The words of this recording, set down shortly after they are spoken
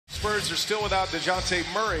Spurs are still without DeJounte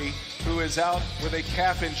Murray, who is out with a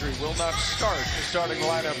calf injury, will not start the starting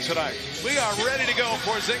lineup tonight. We are ready to go.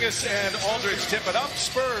 Porzingis and Aldridge tip it up.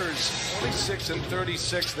 Spurs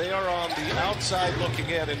 46-36. They are on the outside looking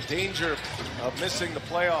in danger of missing the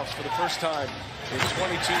playoffs for the first time in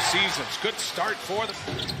 22 seasons. Good start for them.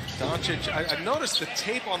 Doncic, I noticed the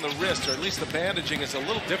tape on the wrist, or at least the bandaging, is a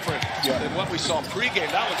little different than what we saw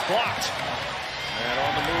pregame. That was blocked. And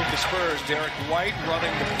on the move, the Spurs. Derek White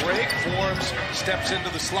running the break, forms, steps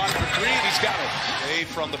into the slot for three, and he's got it. Away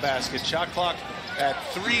from the basket. Shot clock at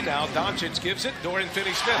 3 now. Doncic gives it. Dorian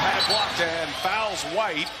Finney-Smith had it blocked and fouls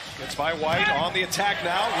White. Gets by White on the attack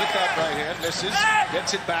now with that right hand. Misses.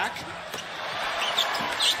 Gets it back.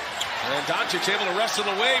 And Doncic able to wrestle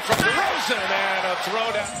away from DeRozan and a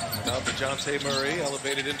throwdown. Now DeJounte Murray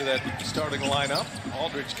elevated into that starting lineup.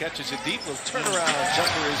 Aldridge catches it deep. The turnaround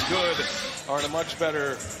jumper is good. Are in a much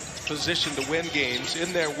better position to win games.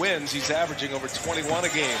 In their wins, he's averaging over 21 a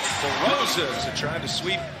game. DeRozan are trying to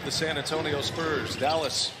sweep the San Antonio Spurs.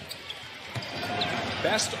 Dallas,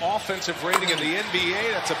 best offensive rating in the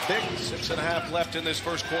NBA. That's a big 6.5 left in this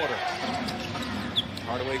first quarter.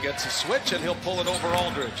 Hardaway gets a switch, and he'll pull it over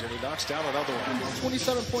Aldridge, and he knocks down another one.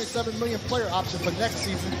 $27.7 million player option for next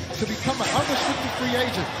season to become an unrestricted free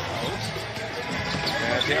agent.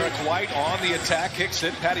 And Derek White on the attack, kicks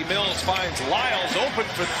it. Patty Mills finds Lyles open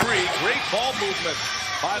for 3. Great ball movement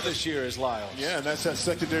by this year is Lyles. Yeah, and that's that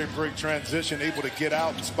secondary break transition, able to get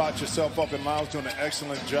out and spot yourself up, and Lyles doing an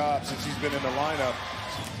excellent job since he's been in the lineup.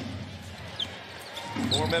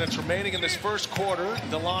 4 minutes remaining in this first quarter.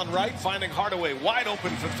 DeLon Wright finding Hardaway wide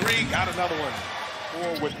open for 3. Got another one.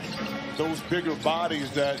 Or with those bigger bodies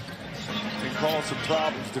that can cause some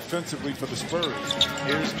problems defensively for the Spurs.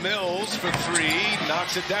 Here's Mills for 3.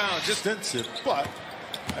 Knocks it down. Just Extensive, but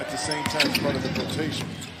at the same time, it's part of the rotation.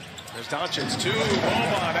 There's Doncic, 2.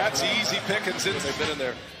 Boban, that's easy pickings since they've been in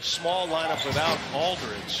their small lineup without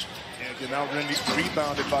Aldridge. And they're now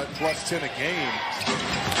rebounded by +10 a game.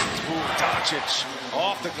 Ooh, Doncic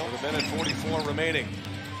off the goal. A minute 44 remaining.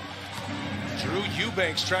 Drew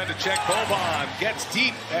Eubanks trying to check Boban. Gets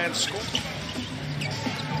deep and scores.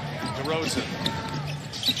 DeRozan.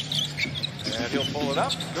 And he'll pull it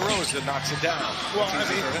up. DeRozan knocks it down. Well, I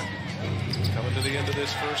mean, coming to the end of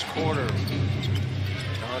this first quarter.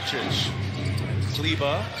 Doncic.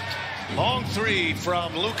 Kleba. Long 3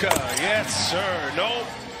 from Luka. Yes, sir. Nope.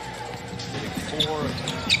 4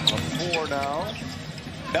 of 4 now.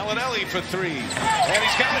 Bellinelli for 3. And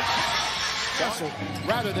he's got it. Cancel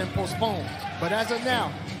rather than postpone. But as of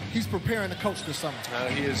now, he's preparing to coach this summer.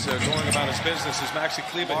 He is going about his business as Maxi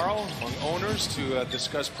Kleba tomorrow among owners to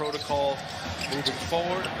discuss protocol moving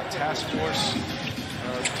forward. A task force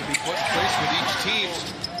to be put in place with each team.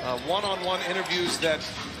 One-on-one interviews that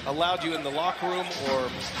allowed you in the locker room or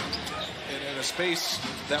in a space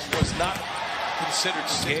that was not considered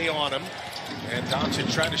safe on him. And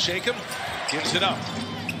Doncic trying to shake him. Gives it up.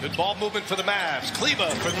 Good ball movement for the Mavs.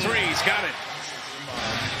 Kleba for 3. He's got it.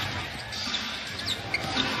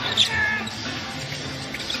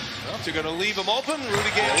 Well, they're going to leave him open.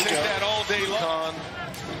 Rudy Gay takes that all day long.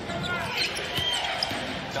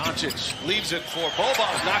 Doncic leaves it for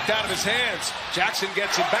Boban. Knocked out of his hands. Jackson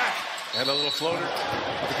gets it back. And a little floater.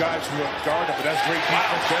 The guys who are guarding, but that's great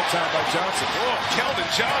defense that time by Johnson. Oh, Keldon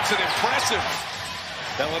Johnson, impressive.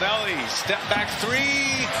 Bellinelli, step back 3.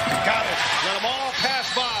 Got it. Let them all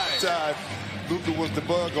pass by. Luka was the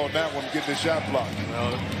bug on that one, getting the shot blocked.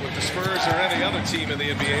 Well, with the Spurs or any other team in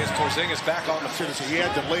the NBA, is Porzingis back on the field. He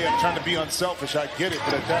had the layup, trying to be unselfish. I get it,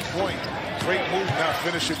 but at that point, great move. Now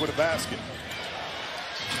finish it with a basket.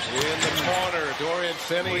 In the corner, Dorian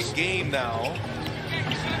Finney. Game now.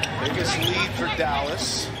 Biggest lead for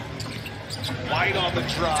Dallas. White on the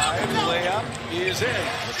drive. Layup is in.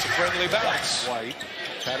 It's a friendly bounce. White.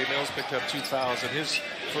 Patty Mills picked up 2 fouls in his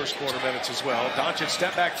first quarter minutes as well. Doncic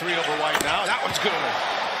step back 3 over White now. That one's good.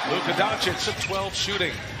 Luka Doncic at 12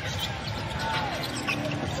 shooting.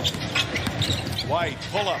 White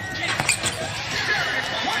pull up.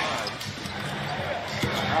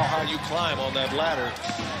 How high you climb on that ladder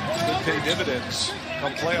could pay dividends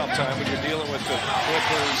come playoff time when you're dealing with the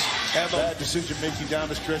Clippers. And bad decision making down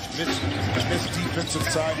the stretch, missed defensive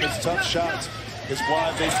side, missed tough shots is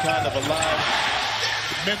why they've kind of allowed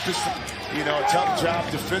Memphis, a tough job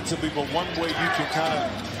defensively, but one way you can kind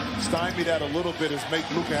of stymie that a little bit is make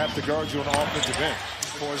Luka have to guard you on the offensive end.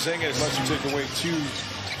 Porzingis. Unless you take away 2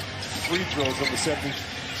 free throws of the 76%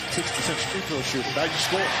 free throw shooting. Now you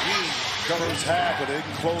score. Covers half, but they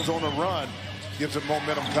can close on a run. Gives them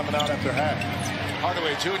momentum coming out after half.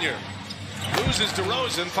 Hardaway Jr. loses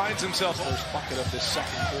DeRozan, finds himself first bucket of this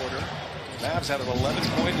second quarter. Mavs had an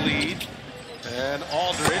 11-point lead, and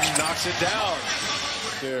Aldridge knocks it down.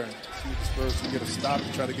 There, see if the Spurs can get a stop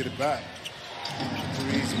and try to get it back. Too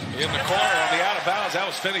easy. In the corner on the out of bounds, that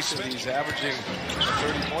was finished. He's averaging a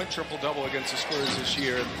 30-point triple-double against the Spurs this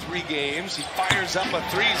year in 3 games. He fires up a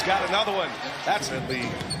 3. He's got another one. That's in the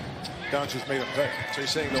lead. Doncic made a pay. So you're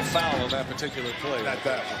saying no foul on that particular play? Not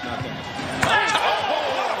that. Not that.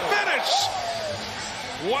 Oh, what a finish!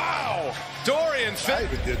 Wow! Dorian I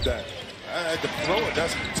even did that. I had to throw it.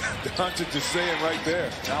 That's Doncic just saying right there.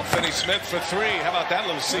 Now Finney-Smith for 3. How about that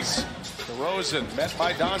little 6? DeRozan met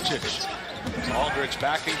by Doncic. Aldridge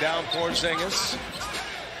backing down Porzingis.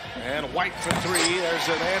 And White for 3. There's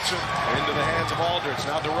an answer into the hands of Aldridge.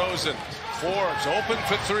 Now DeRozan. Forbes open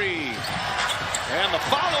for 3. And the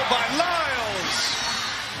follow by Lyles.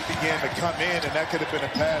 He began to come in, and that could have been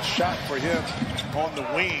a pass shot for him on the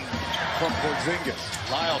wing from Porzingis.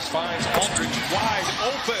 Lyles finds Aldridge wide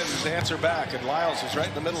open. The answer back, and Lyles is right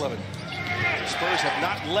in the middle of it. The Spurs have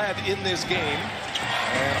not led in this game.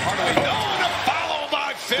 And Hardaway, no, to follow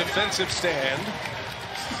by Finn. Defensive stand.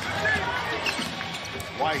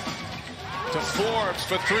 White to Forbes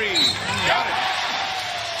for 3. Got it.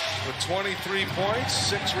 With 23 points,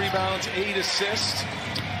 6 rebounds, 8 assists.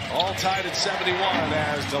 All tied at 71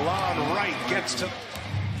 as DeLon Wright gets to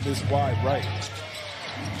this wide right.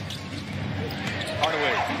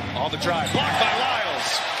 Hardaway on the drive. Blocked by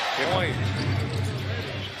Lyles. Point.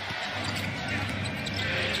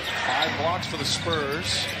 5 blocks for the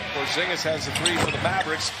Spurs. Porzingis has the 3 for the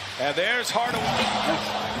Mavericks. And there's Hardaway.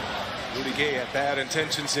 Rudy Gay had bad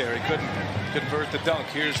intentions there. He couldn't convert the dunk.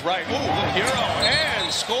 Here's Wright. Ooh, look, Euro.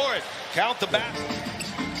 And score it. Count the back.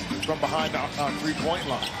 From behind the 3-point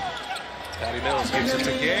line. Patty Mills gives it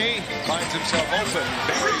to Gay. Finds himself open.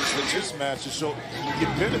 Buries the this match. So you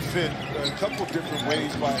benefit a couple different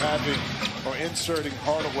ways by having or inserting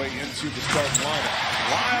Hardaway into the starting lineup.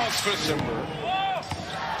 Lyles for Zimmer.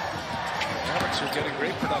 Mavericks are getting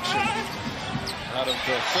great production out of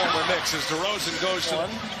the former Knicks as DeRozan goes to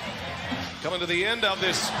coming to the end of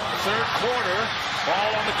this 3rd quarter.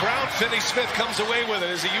 Ball on the ground. Finney-Smith comes away with it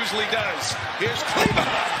as he usually does. Here's Cleveland.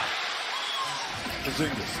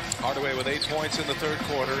 Hardaway with 8 points in the 3rd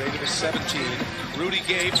quarter, 8 of his 17. Rudy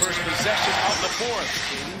Gay, first possession of the 4th.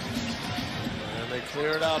 And they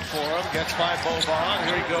clear it out for him. Gets by Boban.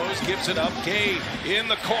 Here he goes. Gives it up. Gay in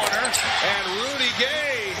the corner. And Rudy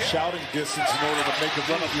Gay. Shouting distance in order to make a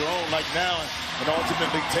run of your own like now and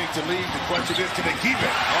ultimately take the lead. The question is, can they keep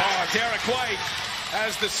it? Oh, Derek White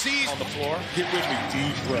as the season on the floor. Get with me.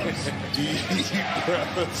 Deep breaths. Deep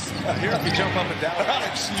breaths. Here if you jump up and down.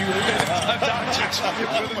 You Doncic.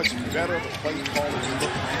 How much better of a play caller you look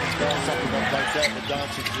at something up like that, but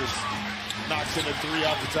Doncic just knocks in a 3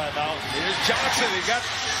 out the timeout. Here's Johnson. He got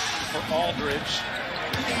for Aldridge.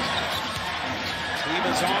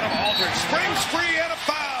 Cleveland's on him. Aldridge springs free and a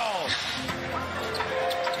foul.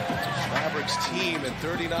 Mavericks team at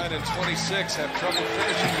 39 and 26 have trouble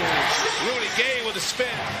finishing games. Rudy Gay with a spin.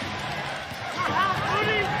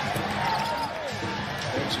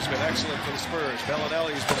 Bench has been excellent for the Spurs.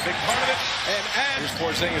 Bellinelli has been a big part of it. And here's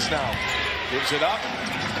Porzingis now. Gives it up.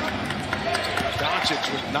 Doncic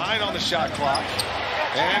with 9 on the shot clock.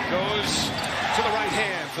 And goes to the right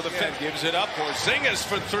hand for the fifth. Gives it up. Porzingis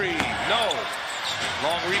for 3. No.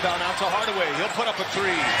 Long rebound out to Hardaway. He'll put up a 3.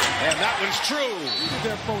 And that one's true.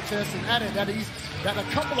 Their protests and added that a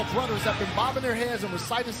couple of brothers have been bobbing their heads and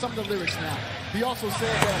reciting some of the lyrics now. He also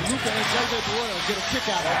said that Luka and J.J. Barea get a kick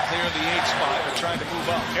out of it. Clear the 8 spot. They're trying to move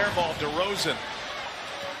up. Airball DeRozan.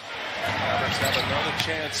 Mavericks have another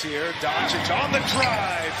chance here. Doncic on the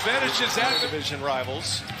drive. Finishes that. Division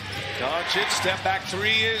rivals. Doncic, step back 3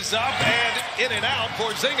 is up and in and out.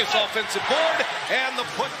 Porzingis offensive board and the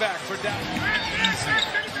putback for down. Easy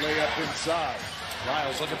layup inside.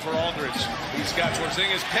 Lyles looking for Aldridge. He's got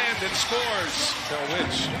Porzingis penned and scores. Tell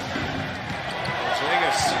which.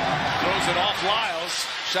 Porzingis throws it off Lyles.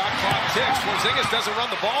 Shot clock ticks. Porzingis doesn't run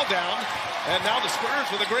the ball down. And now the Spurs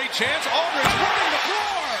with a great chance. Aldridge running the floor.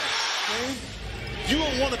 You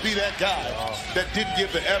don't want to be that guy that didn't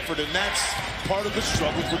give the effort, and that's part of the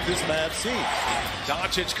struggles with this Mavs team.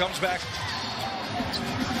 Doncic comes back.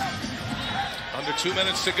 Under 2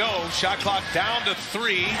 minutes to go. Shot clock down to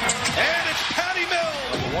 3. And it's Patty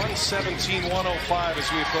Mills. 117-105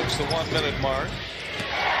 as we approach the 1-minute mark.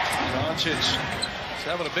 Doncic is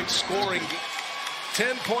having a big scoring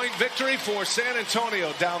 10-point victory for San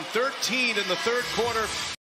Antonio. Down 13 in the 3rd quarter.